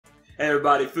Hey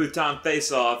everybody, Futon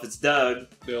Face Off. It's Doug.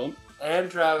 Bill. And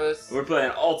Travis. We're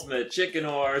playing Ultimate Chicken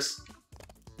Horse.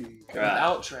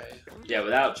 Without Trey. Yeah,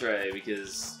 without Trey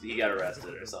because he got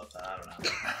arrested or something. I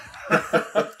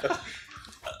don't know.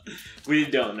 We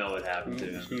don't know what happened to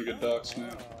him. He's gonna get doxxed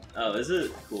now. Oh, is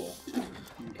it? Cool.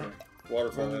 Okay.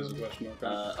 Waterfall has a question mark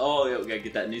on it. Oh, yeah, we gotta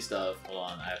get that new stuff.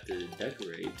 Hold on, I have to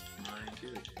decorate my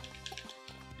character.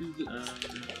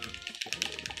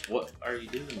 What are you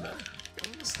doing, man?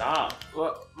 Stop.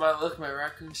 What? Look, my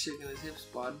raccoon's shaking his hips,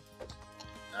 bud.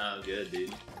 Oh, good,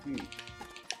 dude.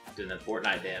 Doing the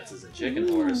Fortnite dances and Chicken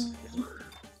Horse.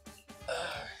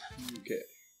 Okay.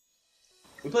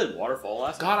 We played Waterfall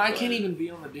last God, night. I can't even be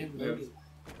on the damn loading.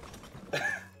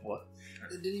 What?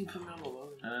 It didn't even put me on the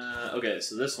loading. Okay,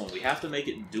 so this one, we have to make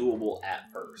it doable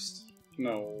at first.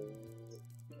 No.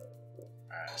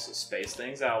 Alright, so space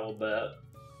things out a little bit.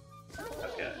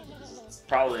 Okay, it's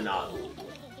probably not. I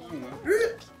don't know.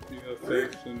 You have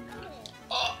faith in your...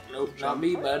 Oh, nope, not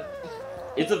me, bud.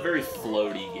 It's a very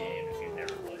floaty game if you've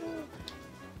never played it.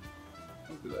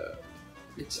 Look at that.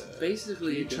 It's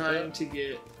basically trying to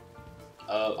get...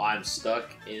 I'm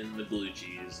stuck in the blue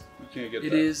cheese. You can't get It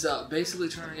that. is basically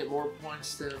trying to get more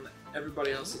points than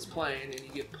everybody else that's playing, and you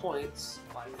get points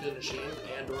by finishing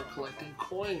and or collecting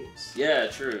coins. Yeah,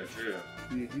 true, true.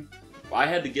 Mm-hmm. I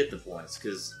had to get the points,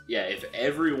 because, yeah, if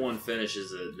everyone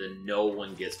finishes it, then no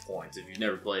one gets points if you've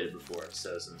never played it before.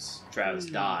 So since Travis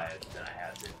died, then I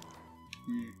had to.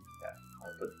 Yeah,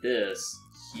 I'll put this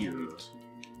here.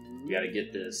 We gotta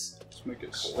get this. Let's make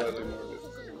it slightly more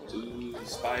difficult. 2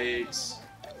 spikes.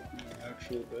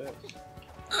 Actual bet.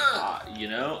 You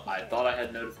know, I thought I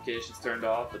had notifications turned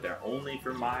off, but they're only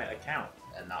for my account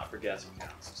and not for guest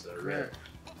accounts, so they're rare.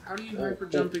 How do you hyper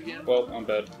jump again? Well, I'm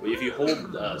dead. Well, if you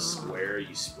hold square,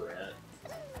 you sprint.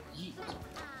 Yeet.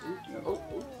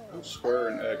 Square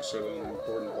and X are the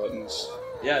important buttons.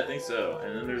 Yeah, I think so.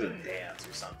 And then there's a dance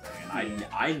or something. And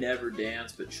I never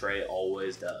dance, but Trey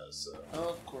always does. So. Oh,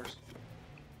 of course.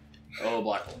 Oh,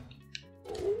 black hole.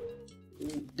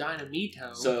 Ooh,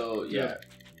 Dynamito. So yeah,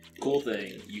 cool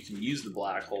thing. You can use the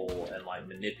black hole and like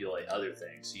manipulate other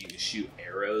things. So you can shoot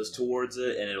arrows towards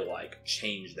it, and it'll like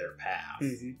change their path.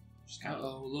 Just kind of.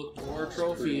 Uh-oh, look, more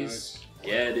trophies.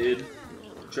 Yeah, dude.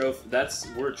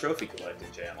 We're a trophy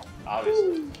collecting channel,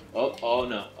 obviously. Oh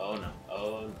no,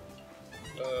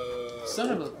 Son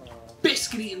of a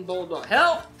biscuit eating bulldog.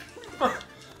 Help!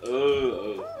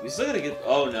 we still gotta get.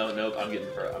 Oh no, nope. I'm getting.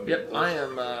 I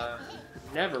am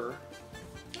never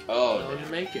going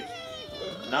to make it.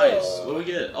 Nice. What do we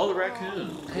get? Oh, the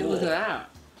raccoon. Hey, look at that.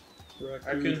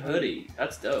 Raccoon hoodie.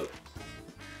 That's dope.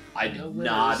 I did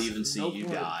not even see you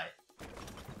die.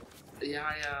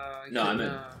 Yeah, No, I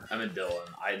meant Dylan.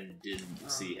 I didn't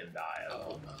see him die at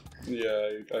all.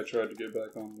 Yeah, I tried to get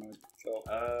back on and I fell.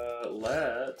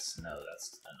 No, that's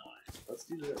annoying. Let's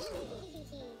do this.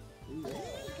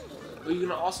 Well, you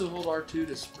can also hold R2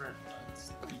 to sprint.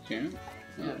 You can?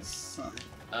 Yes. Huh.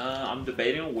 I'm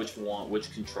debating on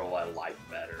which control I like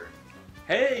better.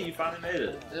 Hey, you finally made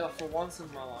it. Yeah, for once in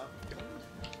my life.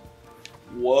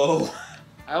 Whoa.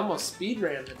 I almost speed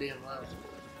ran the damn level.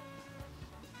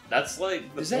 That's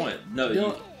like the point.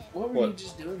 No, what were you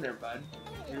just doing there, bud?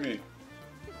 What do you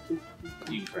mean?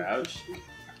 you crouch.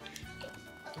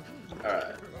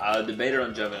 Alright. I debated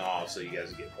on jumping off so you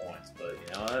guys get points, but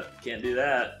you know what? Can't do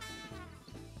that.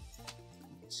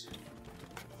 Let's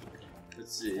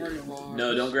see.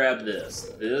 No, don't grab this.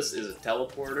 This is a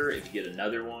teleporter. If you get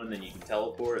another one, then you can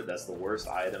teleport. That's the worst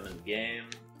item in the game.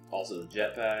 Also the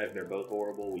jetpack. They're both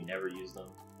horrible. We never use them.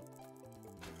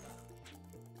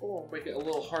 Oh, make it a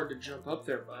little hard to jump up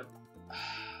there, bud.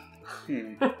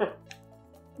 I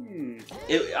mean...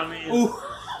 Ooh.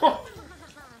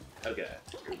 Okay.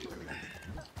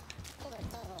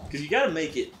 Because you gotta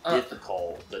make it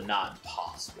difficult, but not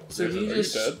impossible. So you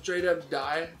just straight up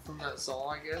die from that saw,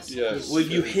 I guess? Yes. Well, if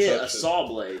you hit a saw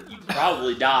blade, you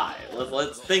probably die.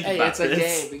 Let's think about this. Hey,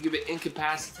 it's a game. We get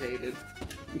incapacitated.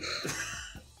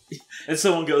 And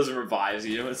someone goes and revives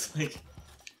you. It's like,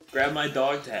 grab my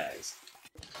dog tags.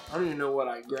 I don't even know what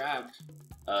I grabbed.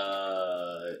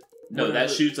 No,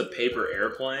 that shoots a paper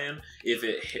airplane. If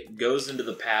it goes into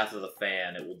the path of the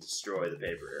fan, it will destroy the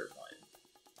paper airplane.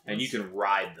 And you can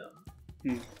ride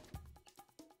them.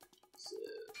 So,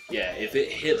 yeah, if it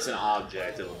hits an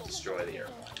object, it will destroy the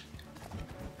airplane.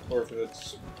 Or if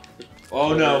it's...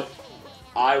 Oh no!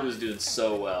 I was doing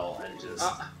so well and just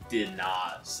did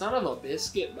not. Son of a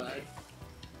biscuit, bud.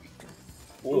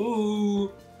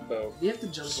 Ooh. You have to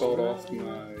jump sawed over off my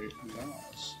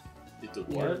mouse. It's a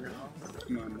what?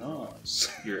 My nose.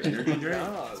 Your energy drink?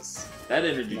 Nos. That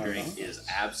energy My drink Nos? is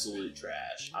absolute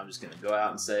trash. I'm just gonna go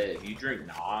out and say, if you drink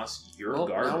Nos, you're Well,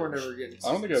 garbage. now we're never getting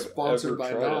I don't think I've sponsored ever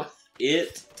by tried Nos.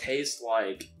 It tastes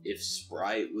like if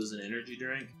Sprite was an energy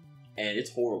drink, and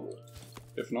it's horrible.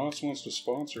 If Nos wants to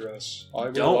sponsor us, I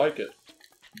would Don't. like it.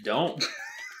 Don't.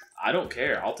 I don't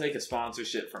care. I'll take a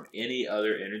sponsorship from any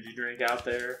other energy drink out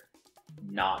there,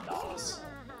 not Nos.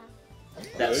 That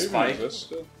Do they even Spike. exist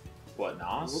still? What,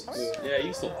 Nos? Whoops. Yeah, you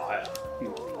can still buy them.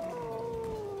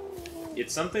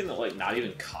 It's something that, like, not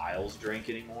even Kyle's drink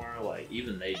anymore. Like,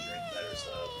 even they drink better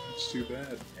stuff. It's too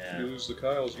bad. Yeah. You lose the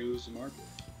Kyles, you lose the market.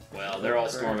 Well, they're all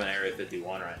storming Area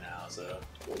 51 right now, so...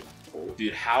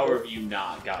 Dude, how have you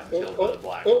not gotten killed by the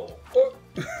black hole?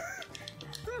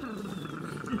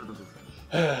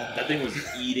 That thing was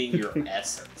eating your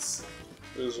essence.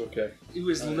 It was okay. He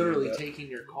was I didn't literally do that. taking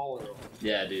your collar off.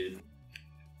 Yeah, dude.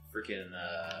 Freaking,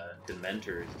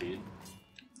 Dementors, dude.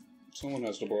 Someone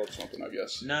has to blow up something, I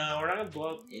guess. No, we're not gonna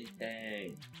blow up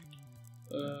anything.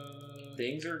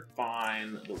 Things are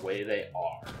fine the way they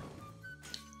are.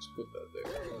 Let's put that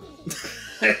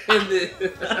there. And then...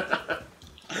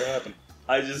 What happened?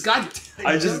 I just God,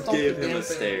 I just jumped gave off the him a damn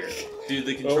thing. stare. Dude,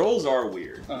 the controls are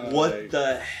weird. What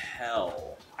the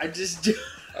hell? I just...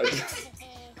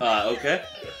 Okay.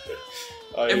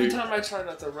 Every time I try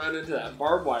not to run into that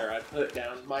barbed wire, I put it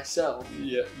down myself.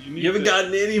 Yeah, you need You haven't to,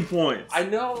 gotten any points. I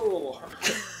know!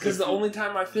 Because the only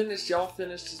time I finished, y'all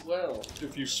finished as well.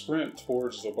 If you sprint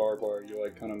towards the barbed wire, you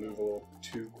like kind of move a little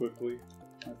too quickly,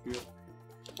 I feel.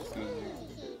 And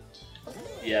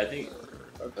Yeah, I think.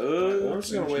 I'm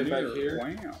just gonna wait back engineer,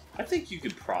 here. Wow. I think you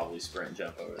could probably sprint and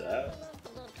jump over that.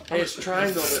 Hey, it's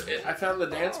triangle. I found the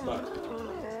dance button.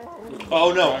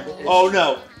 Oh no! Oh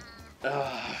no!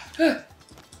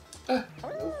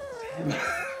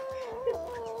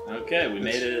 Okay, we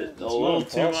made it a little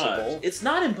too much. impossible. It's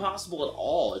not impossible at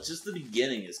all. It's just the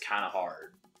beginning is kind of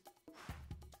hard.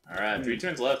 All right, 3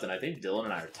 turns left, and I think Dylan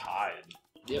and I are tied.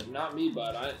 Yep, not me,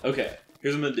 bud. Okay,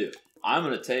 here's what I'm gonna do. I'm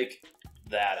gonna take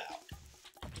that out.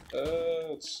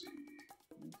 Let's see.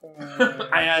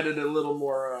 I added a little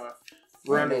more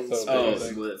running Oh, space. Oh,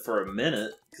 Amazing. for a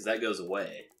minute, because that goes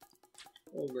away.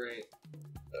 Oh, great.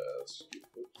 Let's see.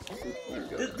 There we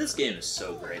go. This game is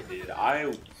so great, dude.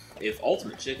 If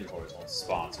Ultimate Chicken Horse wants to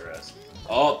sponsor us,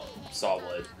 oh, saw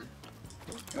blade.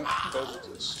 That does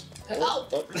exist. Help!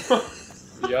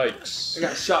 Oh, yikes. I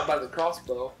got shot by the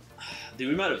crossbow. Dude,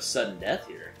 we might have sudden death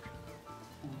here.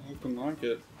 Looking like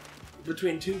it.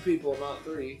 Between 2 people, not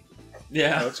 3.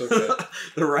 Yeah, That's okay.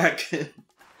 The raccoon.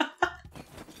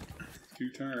 2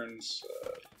 turns.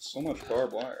 So much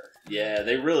barbed wire. Yeah,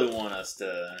 they really want us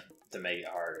to make it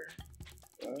harder.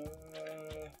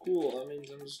 Cool, that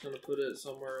means I'm just gonna put it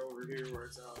somewhere over here where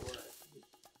it's out of the way.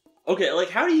 Okay,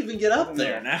 like how do you even get I up don't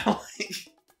there know. now?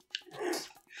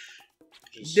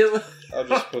 Dylan. I'll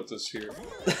just put this here.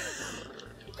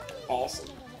 Awesome.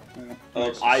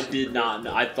 Yeah, I did not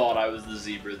know. I thought I was the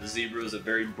zebra. The zebra was a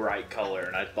very bright color,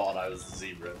 and I thought I was the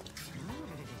zebra.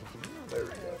 There we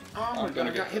go. Oh my I'm god,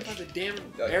 gonna I got get hit by the damn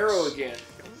Yikes. arrow again.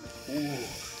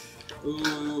 Ooh,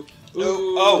 Ooh. Oh,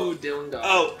 Ooh, oh, Dylan got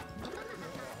Oh,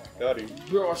 got him. You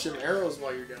better watch them arrows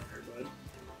while you're down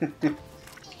there, bud.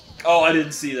 oh, I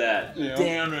didn't see that. Yeah.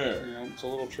 Damn it. Yeah, it's a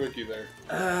little tricky there.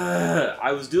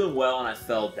 I was doing well, and I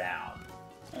fell down.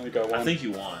 I only got one. I think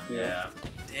you won. Yeah. Yeah.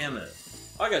 Damn it.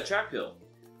 Oh, I got a track kill.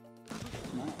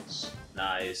 Nice.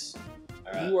 Nice.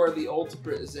 Alright. You are the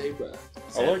ultimate zebra.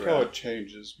 I like how it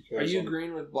changes because Are you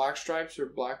green with black stripes or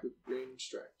black with green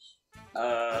stripes?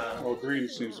 Well, green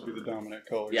seems to be the dominant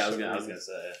color. Yeah, I was so gonna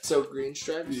say. So green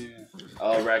stripes? Yeah.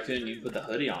 Oh, Raccoon, you can put the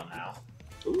hoodie on now.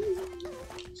 Ooh.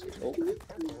 Oh,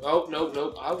 Oh,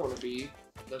 nope. I want to be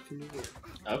the chameleon.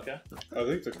 Okay. I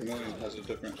think the chameleon has a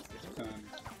different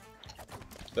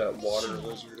that water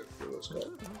lizard. I forget what it's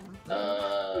called.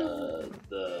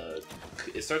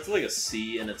 It starts with like a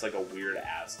C, and it's like a weird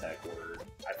Aztec word.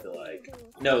 I feel like.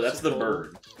 No, that's the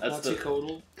bird. That's the.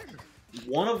 Quetzalcoatl?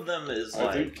 One of them is I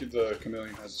like. think the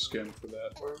chameleon has a skin for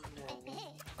that.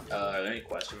 Are there any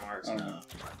question marks? I don't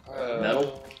No.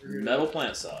 know. Metal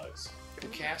plant sucks. The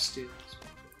costumes.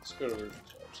 Let's go to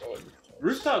rooftops. I like rooftops.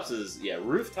 Rooftops is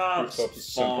rooftops, Rooftops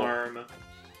is farm.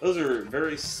 Those are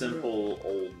very simple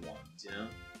old ones, you know.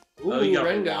 Ooh, Oh, you got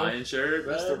Rango. a Hawaiian shirt.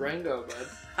 That's the Rango,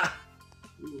 bud.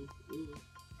 Ooh.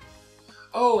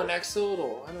 Oh, an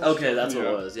axolotl. I know what Okay, you're that's what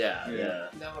Yeah. it was. Yeah, Yeah. yeah.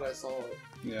 Now that I saw it.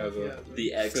 Yeah,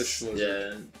 The X, fish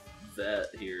lizard. vet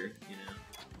here, you know.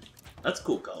 That's a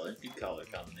cool color. Good color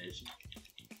combination.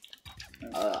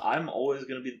 I'm always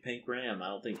gonna be the pink ram. I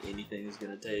don't think anything is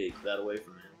gonna take that away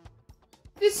from him.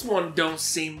 This one don't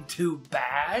seem too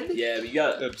bad. Yeah, but you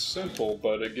got. It's simple,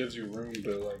 but it gives you room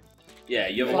to like. Yeah,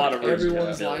 you have a Fuck lot of room to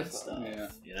everyone's build life stuff. Yeah.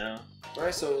 You know.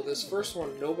 Alright, so this first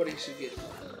one, nobody should get.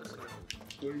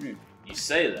 What do you mean? You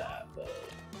say that, but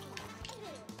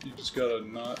You just gotta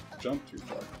not jump too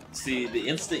far. see, the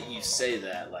instant you say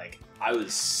that, like, I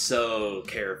was so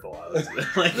careful. I was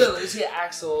like, Look, see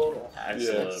Axel.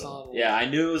 Axolotl. Yeah, I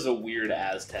knew it was a weird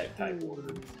Aztec type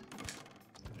word.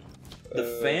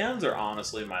 The fans are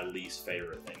honestly my least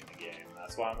favorite thing in the game.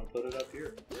 That's why I'm gonna put it up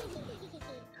here.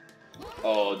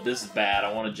 Oh, this is bad.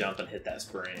 I want to jump and hit that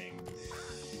spring.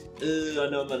 I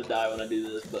know I'm gonna die when I do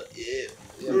this, but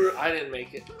Yep, I didn't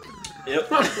make it. Yep.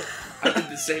 I did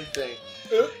the same thing.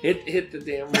 Hit the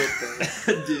damn wood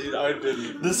thing. Dude, I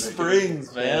didn't. the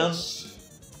springs, man.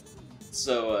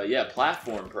 So, yeah,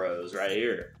 platform pros right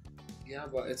here Yeah,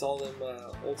 but it's all them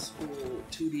old school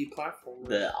 2D platformers.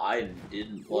 that I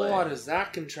didn't play. What is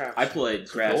that contraption? I played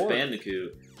Crash door.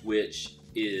 Bandicoot, which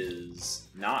is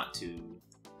not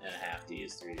 2.5D,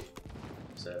 it's 3D.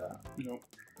 So, Nope.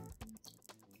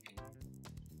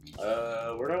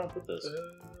 where do I want to put this?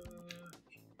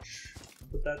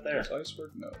 Put that there. Does ice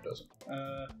work? No, it doesn't.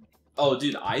 Oh,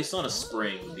 dude, ice on a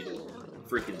spring would be the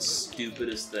freaking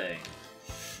stupidest thing.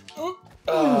 Oh,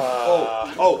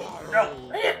 No!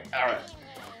 Alright.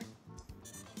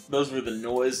 Those were the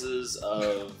noises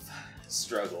of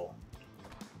struggle.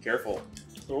 Careful.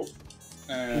 oh.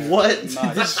 And What?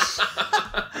 Nice.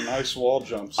 Nice wall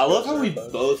jumps. I love how we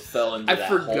Bud. both fell into I that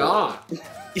forgot. hole.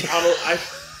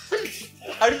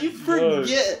 How do you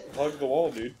forget? Hug the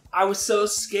wall, dude. I was so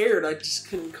scared, I just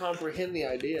couldn't comprehend the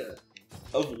idea.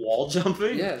 Of wall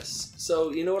jumping? Yes.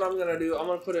 So, you know what I'm going to do? I'm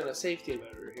going to put in a safety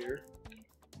measure here.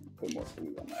 Put more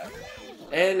food on that.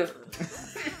 And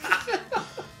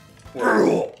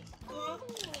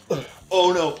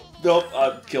Oh no. Nope,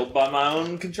 I'm killed by my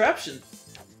own contraption.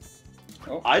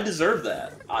 Oh. I deserve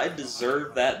that. I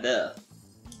deserve that death.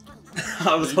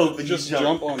 I was You hoping just you'd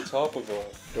jump on top of a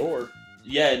door.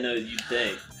 Yeah, no, you'd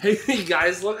think. hey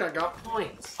guys, look, I got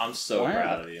points. I'm so Wow.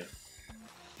 proud of you.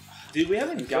 Dude, we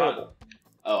haven't got... Incredible.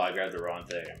 Oh, I grabbed the wrong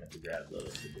thing. I meant to grab the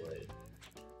blade.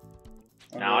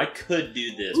 Oh, Now, I could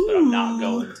do this, but I'm not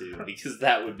going to, because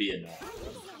that would be annoying.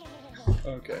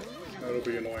 Okay, that'll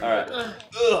be annoying. Alright.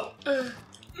 Ugh.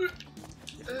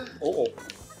 Oh,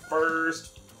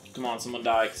 First. Come on, someone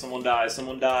die. Someone die.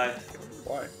 Someone die.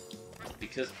 why?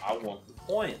 Because I want the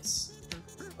points.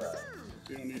 Right.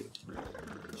 You don't need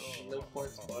it. No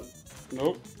points, bud.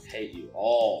 Nope. Hate you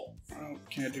all. Oh,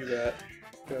 can't do that.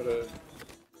 Gotta.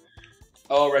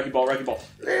 Oh, Wrecking Ball, Wrecking Ball.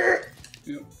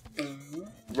 Yep.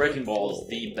 Wrecking Ball is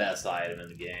the best item in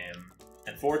the game.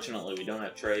 Unfortunately, we don't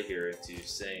have Trey here to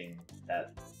sing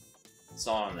that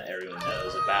song that everyone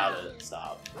knows about it.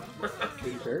 Stop.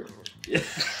 Katy Perry?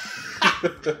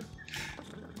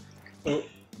 Oh,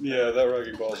 yeah, that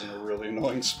wrecking ball's in a really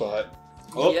annoying spot.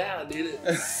 Oh. Yeah, dude.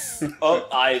 Oh,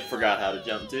 I forgot how to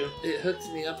jump too. It hooked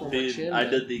me up on my Dude, chin. I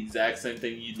man. did the exact same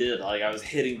thing you did. Like, I was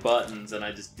hitting buttons and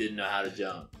I just didn't know how to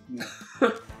jump.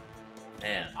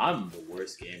 Man, I'm the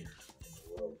worst gamer in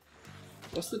the world.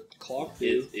 What's the clock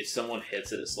do? If someone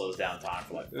hits it, it slows down time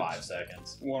for like 5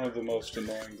 seconds. One of the most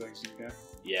annoying things you can.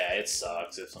 Yeah, it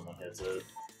sucks if someone hits it.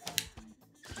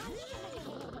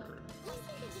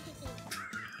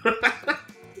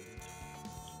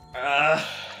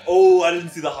 Oh, I didn't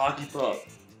see the hockey puck.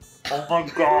 Oh my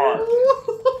god.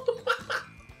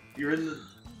 You're in the...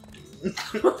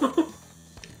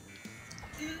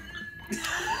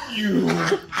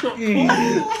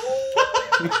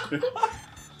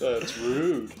 That's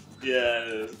rude. Yeah, it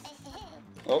is.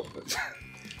 Oh,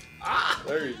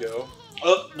 there you go.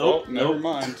 Oh, nope, Oh, never nope,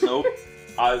 mind. nope.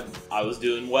 I was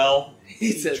doing well.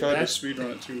 He said Tried to that's.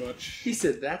 speedrun it too much. He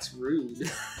said that's rude.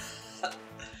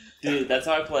 Dude, that's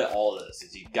how I play all this,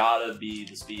 is you gotta be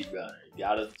the speedrunner. You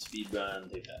gotta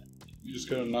speedrun, take that. You just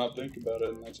gotta not think about it,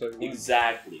 and that's how you win.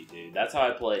 Exactly, dude. That's how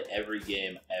I play every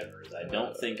game ever, is I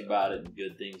don't think about it and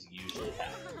good things usually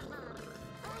happen.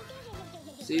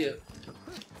 See ya.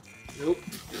 Nope.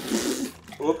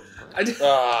 Whoop. I did.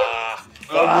 Ah!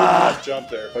 I wouldn't have jumped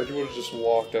there. If I would have just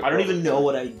walked up. I don't even know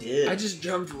what I did. I just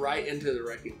jumped right into the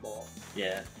wrecking ball.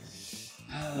 Yeah.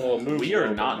 Well, it moves We a are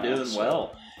little not bit now, doing so-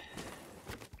 well.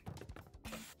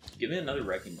 Give me another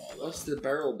wrecking ball, though. What's the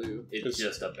barrel do? It's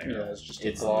just a barrel. Yeah, it's just a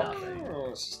It's block. nothing. Oh,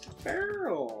 it's just a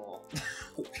barrel.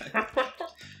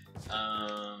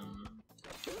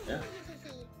 Yeah.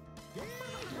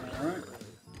 Alright.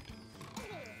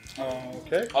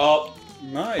 Okay. Oh,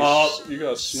 Nice. You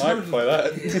got sniped by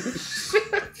that.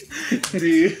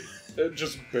 dude. It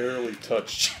just barely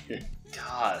touched you.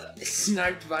 God.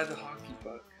 Sniped by the hockey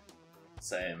puck.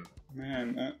 Same.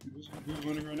 Man, who's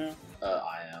winning right now?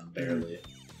 I am, barely.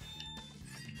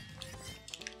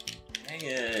 Dang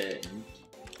it.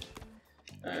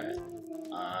 Alright.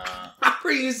 How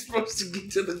are you supposed to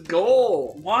get to the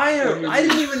goal? Why I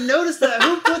didn't even notice that.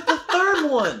 Who put the third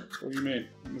one? What do you mean?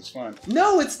 It's fine.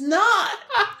 No, it's not.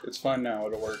 It's fine now.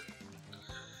 It'll work.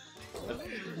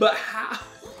 But how?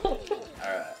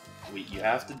 Alright. You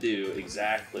have to do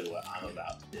exactly what I'm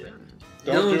about to do.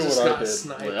 Don't do what I did.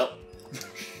 Sniped. Well.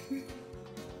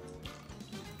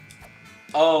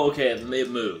 Oh, okay. It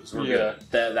moves. We're good.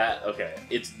 Okay.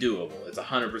 It's doable. It's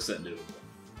 100% doable.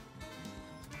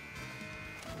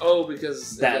 Oh,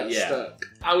 because it got stuck.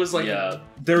 I was like, yeah.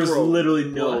 There was literally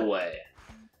no way.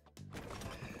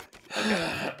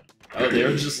 Okay. Oh, they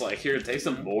were just like, here, take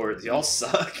some boards. Y'all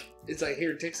suck. It's like,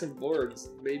 here, take some boards,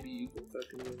 and maybe you can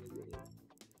fucking win the game.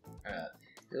 Alright.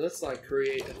 Let's like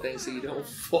create a thing so you don't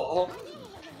fall.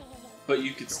 But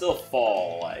you could still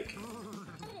fall, like,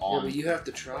 on. Yeah, but you have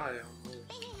to try almost.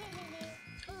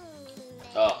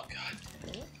 Oh, God.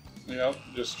 Yep,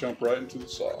 just jump right into the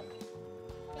saw.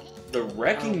 The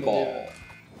wrecking ball.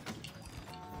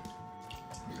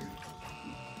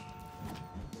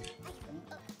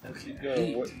 You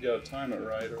gotta time it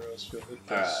right, or else you'll hit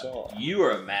the saw. You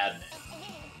are a madman.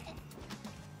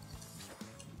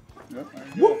 Yep, there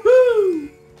you go. Woohoo!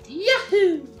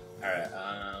 Yahoo!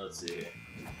 Alright, let's see.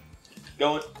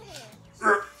 Going.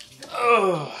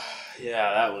 Oh,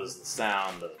 yeah, that was the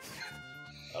sound of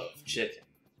chicken,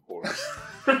 of course.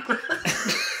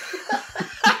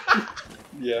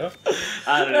 Yeah.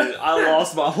 I don't know. I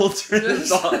lost my whole train of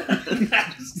thought.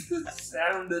 That's the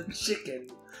sound of chicken.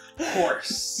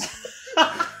 Horse.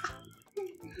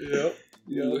 Yep.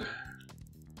 Yep. What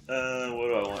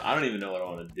do I want? I don't even know what I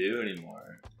want to do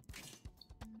anymore.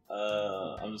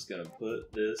 I'm just gonna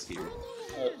put this here.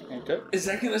 Okay. Is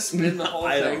that gonna spin the whole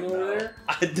thing over there?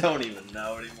 I don't even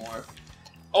know anymore.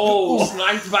 Oh,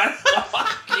 sniped by the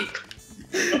hockey.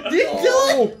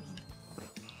 Oh.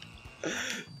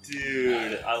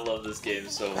 Dude, I love this game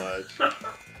so much.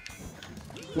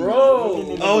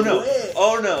 Bro! Oh no!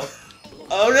 Oh no!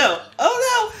 Oh no!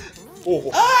 Oh no!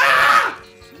 Oh. Ah!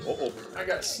 Uh-oh. I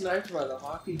got sniped by the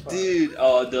hockey puck. Dude,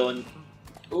 oh Dylan.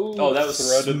 Ooh. Oh, that was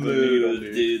Threaded smooth, the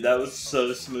needle, dude. That was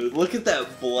so smooth. Look at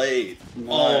that blade.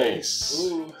 Nice.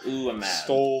 Ooh. Ooh, I'm mad.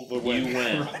 Stole the win. You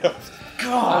win. Right off.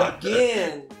 God.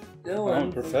 Again. I'm a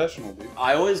Dylan. professional, dude.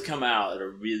 I always come out at a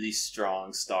really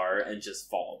strong start and just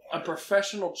fall A apart.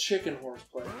 professional chicken horse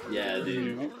player. Yeah,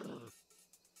 dude. Yep.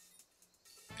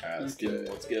 Alright, let's Okay.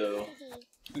 go. Let's go.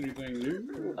 Anything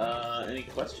new? Any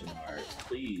question marks?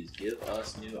 Please give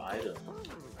us new items.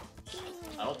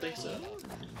 I don't think so.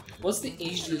 What's the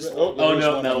easiest Oh, one? Oh there's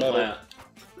no, one metal on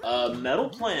plant. Metal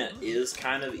plant is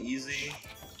kind of easy.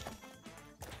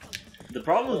 The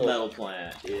problem with metal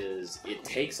plant is it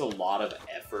takes a lot of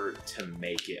effort to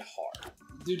make it hard.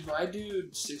 Dude, my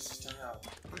dude 6 times out.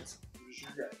 Who's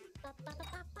your guy?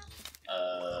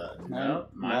 No, mine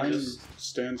Mine just.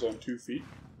 stands on 2 feet.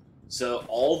 So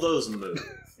all those move.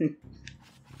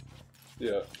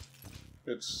 Yeah.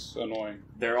 It's annoying.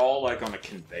 They're all like on a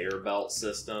conveyor belt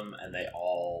system, and they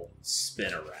all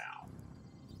spin around.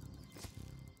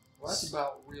 Well, that's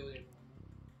about really.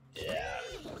 Yeah.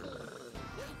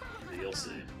 You'll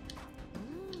see.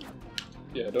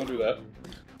 Yeah, don't do that.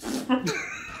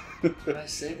 What I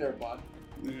say there, bud?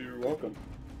 You're welcome.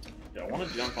 Yeah, I want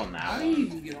to jump on that How do you one.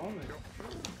 even get on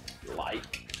there?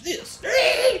 Like this.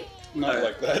 Not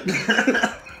Alright. like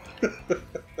that.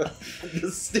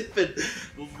 The stupid,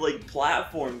 like,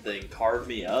 platform thing carved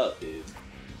me up, dude.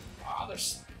 Ah, they're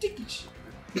sticky shit.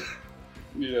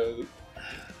 Yeah,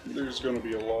 there's gonna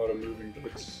be a lot of moving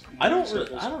bits. I don't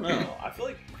know. I feel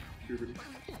like... Puberty.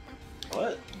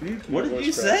 What? My What did voice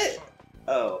you cracks. say?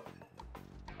 Oh.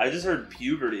 I just heard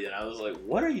puberty, and I was like,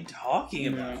 what are you talking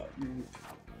about?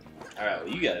 Alright,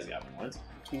 well, you guys got points.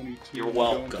 22. You're going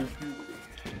welcome. to puberty.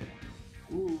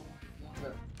 Ooh.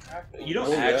 You don't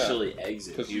Oh, yeah. actually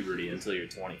exit 'Cause- puberty until you're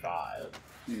 25.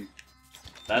 Hmm.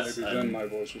 That's Maybe a, then my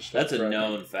voice will start that's a cracking.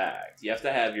 known fact. You have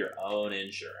to have your own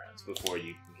insurance before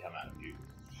you can come out of puberty.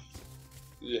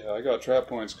 Yeah, I got trap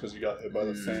points because you got hit by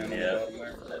the fan on yeah. the bottom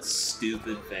there. That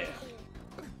stupid fan.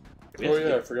 Oh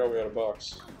yeah, I forgot we had a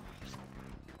box.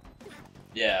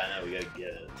 Yeah, I know, we gotta get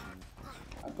it.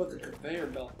 I put the conveyor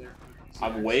belt there.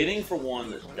 I'm waiting for one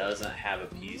that doesn't have a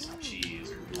piece of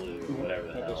cheese or glue or whatever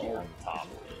the That hell doesn't work. on the top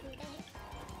of it.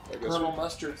 I guess Colonel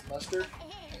Mustard's mustard.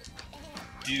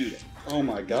 Dude. Oh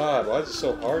my god, why is it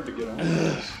so hard to get on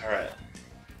this? Alright.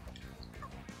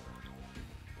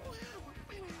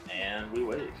 And we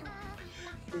wait.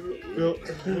 Yep,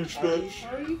 finish that.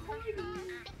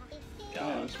 God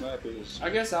Yeah, this map is I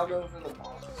guess I'll go for the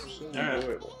box. so Alright.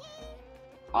 enjoyable.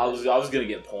 I was gonna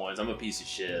get points. I'm a piece of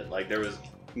shit. Like there was.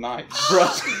 Nice. Bro.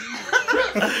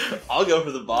 I'll go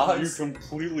for the You box.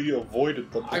 completely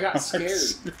avoided the box. I got scared.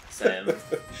 Sam.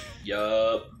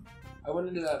 Yup. I went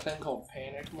into that thing called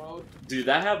panic mode. Dude,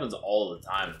 that happens all the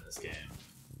time in this game.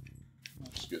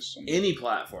 Let's get some. Any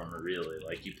platformer, really.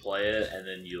 Like, you play it, and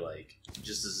then you, like,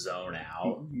 just zone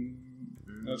out.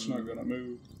 That's not gonna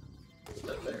move.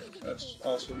 Up there. That's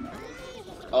also not.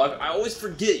 Oh, I always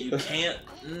forget you can't.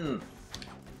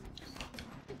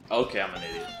 Okay, I'm an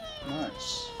idiot.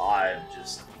 Nice.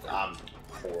 I'm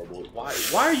horrible. Why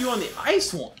are you on the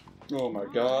ice one? Oh my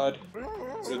god.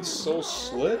 It's so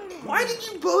slick. Why did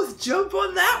you both jump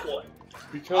on that one?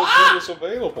 Because it was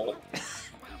available.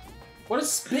 What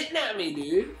is spitting at me,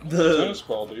 dude? Tennis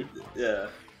ball, dude. Yeah.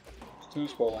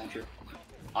 Tennis ball launcher.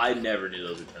 I never knew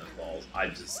those were tennis balls. I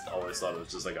just always thought it was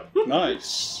just like a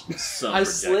Nice. some I projectile.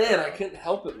 slid. I couldn't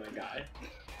help it, my guy.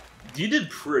 You did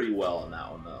pretty well on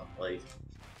that one though. Like,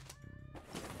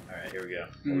 all right, here we go.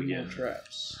 What we More getting?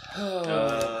 traps.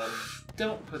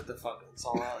 Don't put the fucking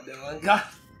song out, Dylan. God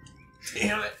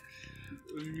damn it.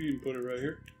 What do you mean, put it right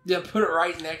here? Yeah, put it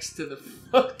right next to the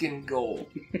fucking goal.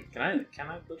 Can I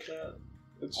put that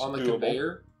It's On the doable.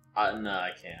 conveyor? No,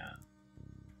 I can't.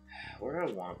 Where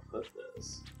do I want to put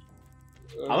this?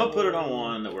 I'm gonna put it on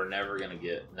one that we're never gonna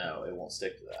get. No, it won't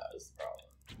stick to that. Is the problem.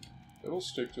 It'll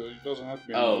stick to it. It doesn't have to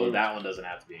be. Oh, blue. that one doesn't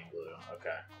have to be in glue.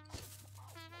 Okay.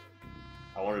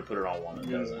 I wanted to put it on one that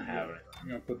doesn't have anything. You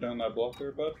gonna put down that block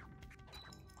there, bud?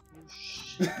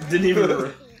 Didn't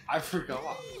even. I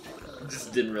forgot.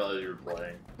 Just didn't realize you were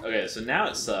playing. Okay, so now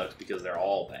it sucks because they're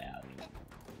all bad.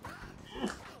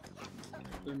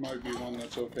 There might be one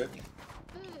that's okay.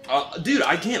 Dude,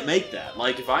 I can't make that.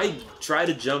 Like, if I try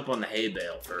to jump on the hay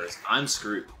bale first, I'm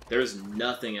screwed. There's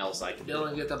nothing else I can do.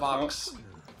 Dylan, get the box.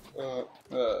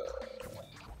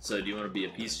 So do you want to be a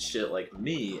piece of shit like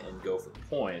me and go for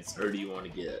points, or do you want to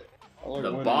get I like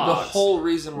the winning. box, The whole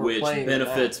reason we're which playing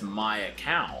benefits that. my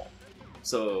account?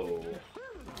 So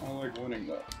I like winning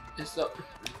though. It's the,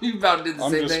 you about did the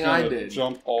I'm same just thing gonna I did.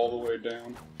 jump all the way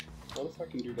down. What if I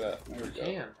can do that? There we go.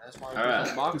 Damn, that's why we all put right,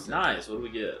 that box in. nice. What do we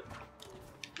get?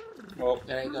 Well,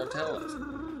 It ain't gonna tell us.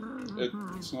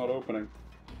 it's not opening.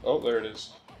 Oh, there it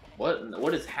is.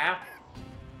 What is happening?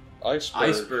 Iceberg.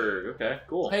 Iceberg. Okay,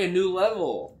 cool. Hey, new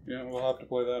level. Yeah, we'll have to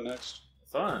play that next.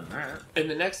 Fun. All right. In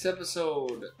the next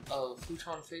episode of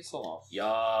Futon Face Off. Yup.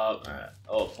 All right.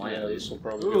 Oh, plan, Yeah, dude. this will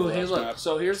probably Ooh, be the hey, last look. map.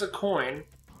 So here's a coin.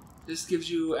 This gives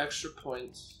you extra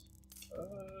points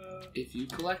if you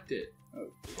collect it. Oh,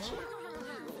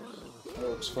 that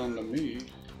looks fun to me.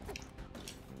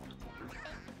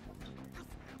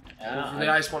 Yeah, Over the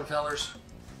ice one, fellers.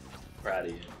 proud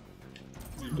of you.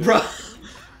 You did. Bro.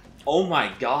 Oh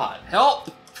my god.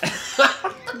 Help!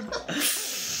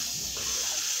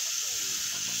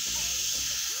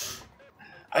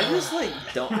 I just like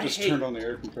don't. I Just hate. turned on the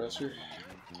air compressor.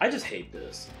 I just hate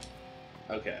this.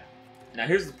 Okay. Now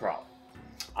here's the problem.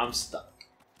 I'm stuck.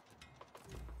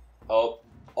 Oh.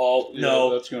 Oh Yeah,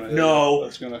 no. that's gonna hit No. it.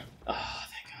 That's gonna. Oh,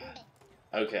 thank God.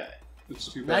 Okay.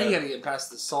 It's too Now bad. you gotta get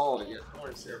past the saw to get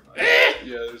points there. bud.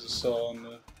 Yeah, there's a saw on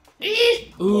the.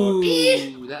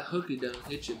 Ooh, that hooky done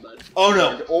hit you, bud. Oh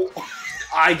no. Oh,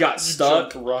 I got you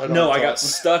stuck. jumped right No, on I got top.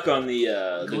 stuck on the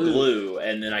Glue. glue,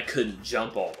 and then I couldn't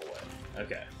jump all the way.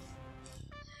 Okay.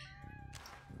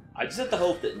 I just have to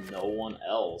hope that no one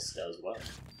else does well.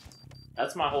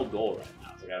 That's my whole goal right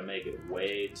now. I gotta make it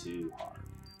way too hard.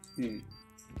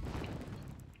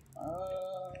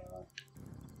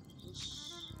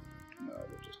 Just, no,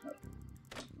 we'll just have.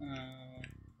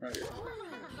 Right here.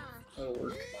 That'll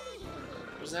work.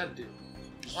 What does that do?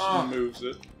 Just Oh. moves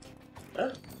it.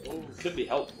 That could be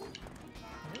helpful.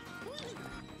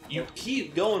 You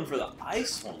keep going for the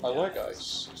ice one. I like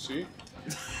ice. See?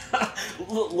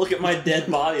 Look at my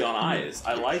dead body on ice.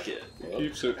 I like it. It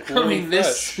keeps it cool Coming and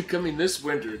this fresh. coming this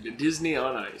winter to Disney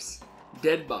on Ice.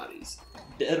 Dead bodies.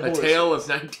 Dead A horses. tale of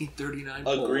 1939. A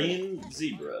Poland. green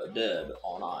zebra dead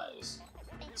on ice.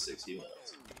 60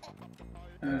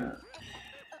 minutes.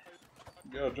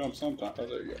 You gotta jump sometime. Oh,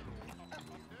 there you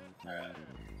go. Alright.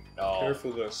 Oh.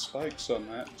 Careful the spikes on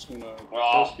that. It's gonna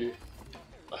Oh. twist you.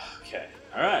 Okay.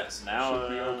 Alright, so now. Should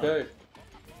be okay.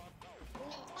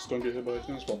 Just don't get hit by a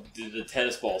tennis ball. Dude, the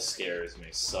tennis ball scares me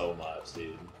so much,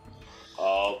 dude.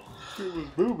 Oh. It was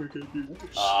moving, it could be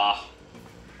worse. Ah.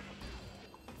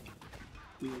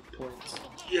 Ooh, points.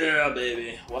 Yeah,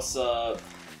 baby. What's up?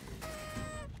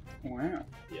 Wow.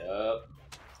 Yup.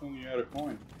 If only you had a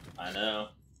coin. I know.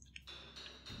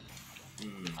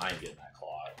 I ain't getting that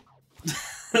claw.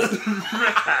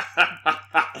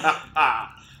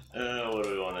 What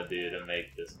do we want to do to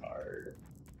make this hard?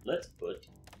 Let's put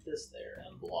this there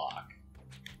and block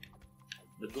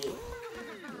the glue.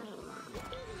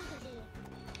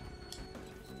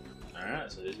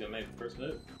 Alright, so who's gonna make the first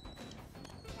move?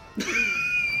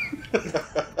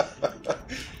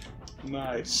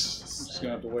 Nice. Just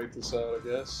gonna have to wait this out, I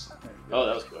guess. Oh,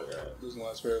 that was quick, alright. Doesn't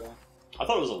last very long. I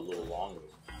thought it was a little longer than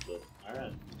that, but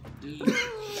alright. Dude,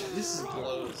 this is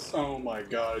close. Oh my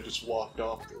god, I just walked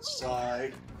off the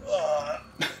side. I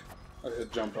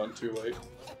had jumped on too late.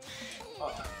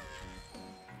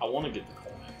 I want to get the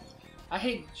coin. I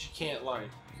hate that you can't, like,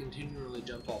 continually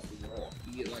jump off the wall.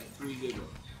 You get, like, 3 good ones.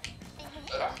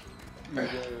 You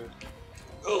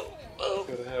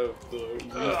gotta have the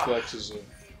reflexes of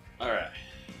Alright.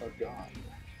 a god.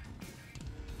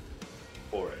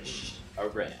 Or a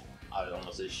ram. I would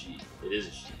almost say sheep. It is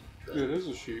a sheep. But It is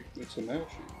a sheep. It's a male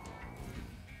sheep.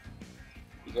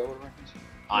 Is that what it reckons?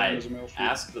 I Lamb is a male sheep?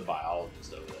 ask the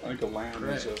biologist over I there. think a lamb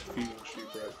is a Correct. female sheep,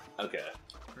 right? Okay.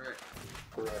 Correct.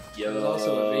 Correct. Yo. There's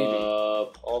also a baby.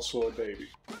 Also a baby.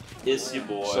 It's your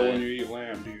boy. So when you eat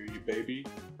lamb, do you eat baby?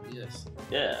 Yes.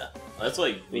 Yeah. That's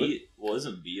like well,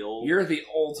 isn't veal? You're the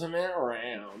ultimate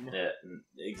ram. Yeah,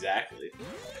 exactly.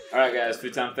 Alright guys,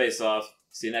 Futon face off.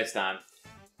 See you next time.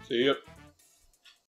 See ya.